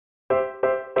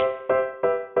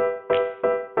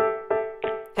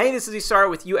Hey, this is Isar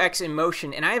with UX in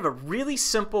Motion, and I have a really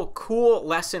simple, cool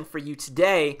lesson for you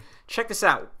today. Check this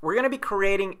out. We're going to be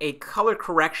creating a color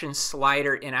correction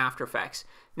slider in After Effects.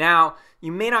 Now,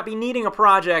 you may not be needing a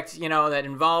project, that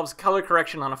involves color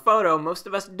correction on a photo. Most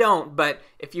of us don't, but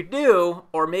if you do,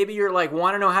 or maybe you're like,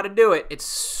 want to know how to do it, it's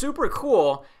super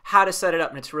cool how to set it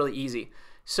up, and it's really easy.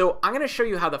 So I'm going to show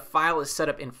you how the file is set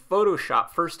up in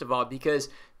Photoshop, first of all, because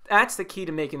that's the key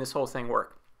to making this whole thing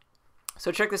work.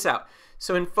 So check this out.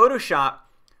 So in Photoshop,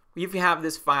 we have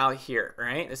this file here,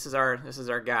 right? This is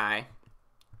our guy.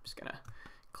 I'm just gonna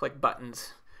click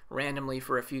buttons randomly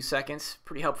for a few seconds.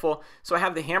 Pretty helpful. So I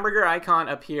have the hamburger icon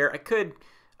up here. I could,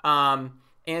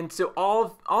 and so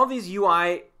all these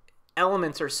UI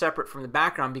elements are separate from the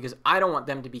background because I don't want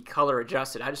them to be color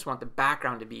adjusted. I just want the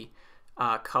background to be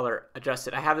color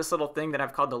adjusted. I have this little thing that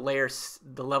I've called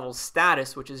the level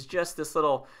status, which is just this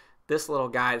little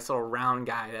guy, this little round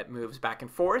guy that moves back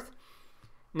and forth.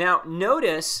 Now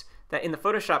notice that in the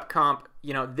Photoshop comp,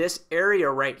 this area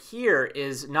right here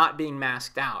is not being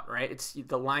masked out, right?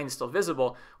 The line's still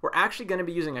visible. We're actually going to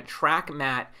be using a track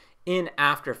matte in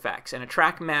After Effects, and a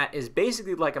track matte is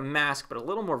basically like a mask but a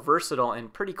little more versatile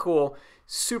and pretty cool,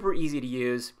 super easy to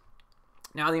use.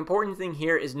 Now the important thing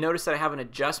here is notice that I have an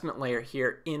adjustment layer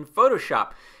here in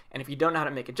Photoshop, and if you don't know how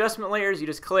to make adjustment layers, you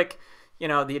just click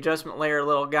the adjustment layer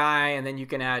little guy, and then you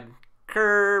can add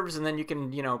curves, and then you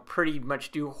can pretty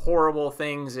much do horrible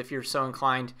things if you're so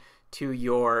inclined to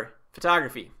your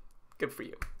photography. Good for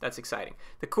you. That's exciting.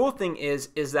 The cool thing is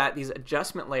that these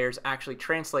adjustment layers actually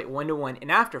translate one-to-one in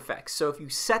After Effects. So if you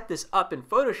set this up in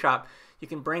Photoshop, you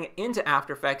can bring it into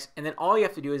After Effects, and then all you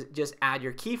have to do is just add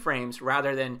your keyframes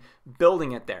rather than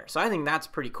building it there. So I think that's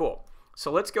pretty cool.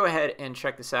 So let's go ahead and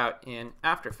check this out in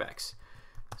After Effects.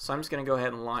 So I'm just going to go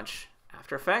ahead and launch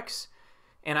After Effects,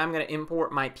 and I'm going to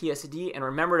import my PSD, and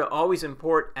remember to always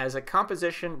import as a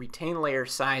composition retain layer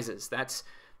sizes. That's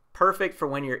perfect for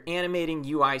when you're animating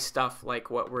UI stuff like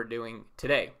what we're doing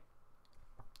today.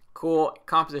 Cool.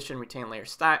 Composition retain layer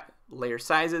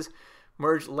sizes.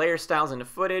 Merge layer styles into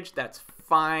footage. That's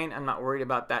fine. I'm not worried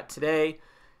about that today.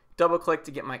 Double click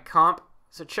to get my comp.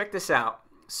 So check this out.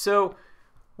 So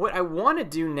what I want to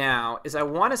do now is I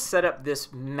want to set up this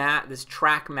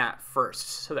track matte first,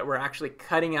 so that we're actually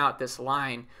cutting out this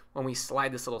line when we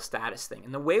slide this little status thing.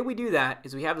 And the way we do that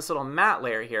is we have this little matte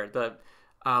layer here. The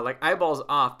like eyeballs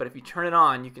off, but if you turn it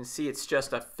on, you can see it's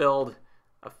just a filled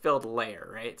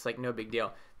layer, right? It's like no big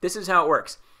deal. This is how it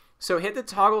works. So hit the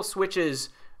toggle switches,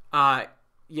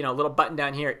 little button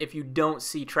down here if you don't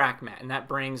see track matte, and that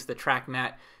brings the track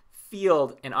matte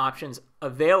field and options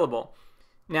available.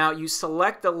 Now you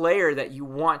select the layer that you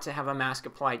want to have a mask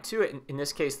applied to it. In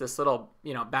this case, this little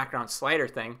background slider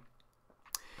thing.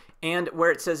 And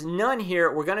where it says none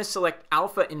here, we're going to select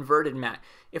alpha inverted matte.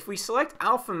 If we select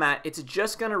alpha matte, it's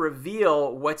just going to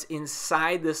reveal what's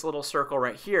inside this little circle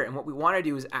right here. And what we want to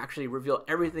do is actually reveal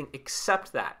everything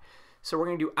except that. So we're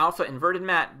going to do alpha inverted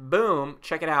matte. Boom.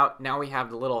 Check it out. Now we have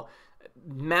the little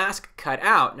mask cut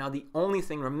out. Now the only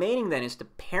thing remaining then is to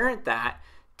parent that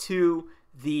to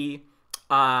the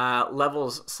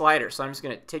levels slider. So I'm just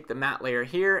going to take the matte layer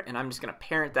here, and I'm just going to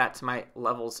parent that to my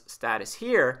levels status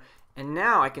here. And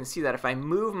now I can see that if I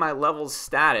move my levels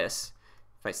status,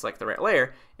 if I select the right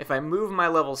layer, if I move my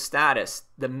levels status,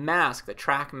 the mask, the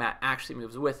track matte, actually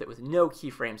moves with it with no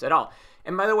keyframes at all.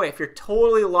 And by the way, if you're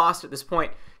totally lost at this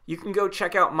point, you can go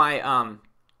check out my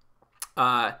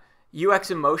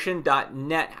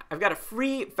uxinmotion.net. I've got a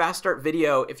free fast start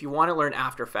video if you want to learn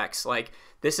After Effects.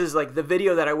 This is like the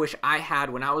video that I wish I had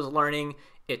when I was learning.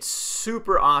 It's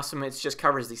super awesome. It just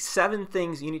covers the 7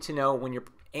 things you need to know when you're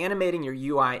animating your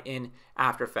UI in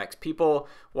After Effects. People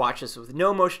watch this with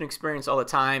no motion experience all the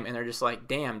time, and they're just like,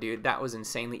 damn, dude, that was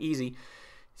insanely easy.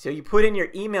 So you put in your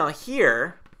email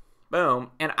here,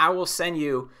 boom, and I will send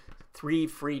you 3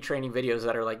 free training videos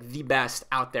that are like the best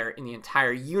out there in the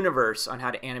entire universe on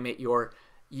how to animate your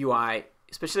UI,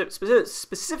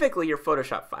 specifically your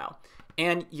Photoshop file.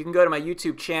 And you can go to my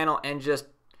YouTube channel and just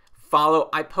follow.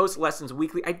 I post lessons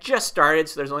weekly. I just started,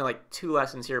 so there's only like 2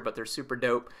 lessons here, but they're super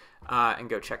dope, and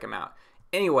go check them out.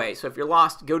 Anyway, so if you're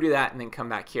lost, go do that and then come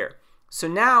back here. So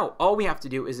now all we have to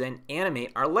do is then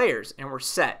animate our layers, and we're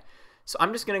set. So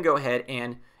I'm just going to go ahead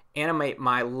and animate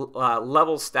my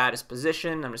level status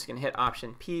position. I'm just going to hit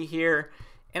Option P here,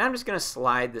 and I'm just going to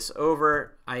slide this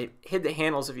over. I hid the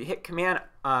handles. If you hit Command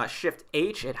Shift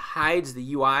H, it hides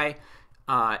the UI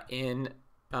in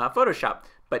Photoshop.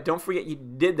 But don't forget you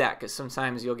did that, because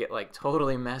sometimes you'll get like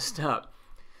totally messed up.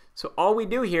 So all we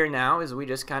do here now is we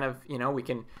just kind of, we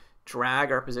can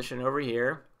drag our position over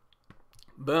here.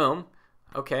 Boom.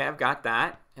 Okay, I've got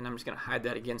that. and I'm just going to hide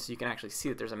that again so you can actually see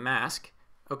that there's a mask.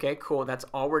 Okay, cool, that's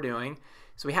all we're doing.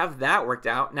 So we have that worked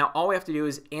out. Now all we have to do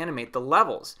is animate the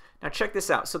levels. Now check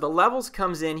this out. So the levels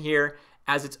comes in here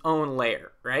as its own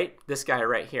layer, right? This guy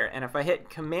right here. And if I hit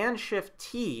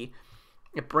Command-Shift-T,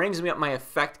 it brings me up my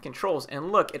effect controls.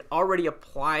 And look, it already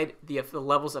applied the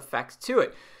levels effects to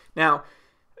it. Now,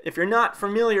 if you're not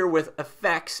familiar with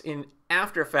effects in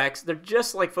After Effects, they're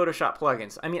just like Photoshop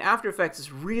plugins. I mean, After Effects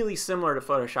is really similar to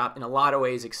Photoshop in a lot of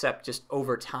ways, except just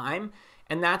over time.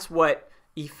 And that's what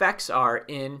effects are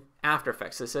in After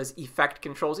Effects. So it says effect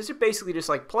controls. These are basically just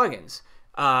like plugins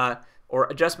or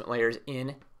adjustment layers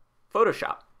in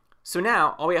Photoshop. So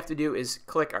now all we have to do is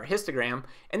click our histogram,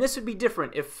 and this would be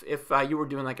different if you were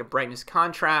doing like a brightness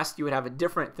contrast. You would have a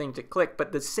different thing to click,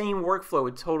 but the same workflow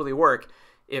would totally work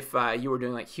if you were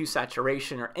doing like hue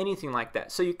saturation or anything like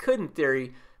that. So you could, in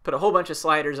theory, put a whole bunch of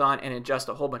sliders on and adjust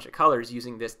a whole bunch of colors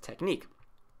using this technique.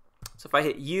 So if I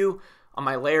hit U on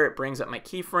my layer, it brings up my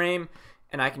keyframe,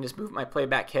 and I can just move my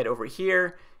playback head over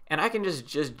here, and I can just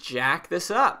jack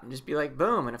this up and just be like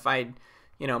boom. And if I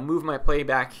move my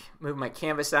playback, move my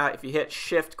canvas out, if you hit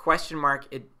Shift question mark,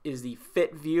 it is the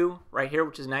fit view right here,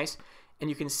 which is nice. And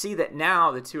you can see that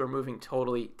now the two are moving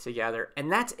totally together,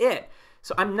 and that's it.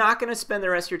 So I'm not going to spend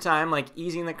the rest of your time like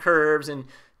easing the curves and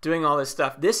doing all this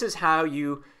stuff. This is how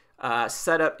you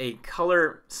set up a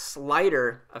color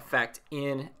slider effect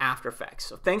in After Effects.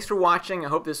 So thanks for watching. I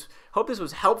hope this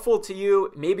was helpful to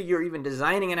you. Maybe you're even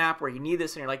designing an app where you need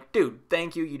this and you're like, dude,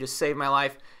 thank you. You just saved my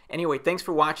life. Anyway, thanks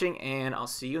for watching, and I'll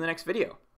see you in the next video.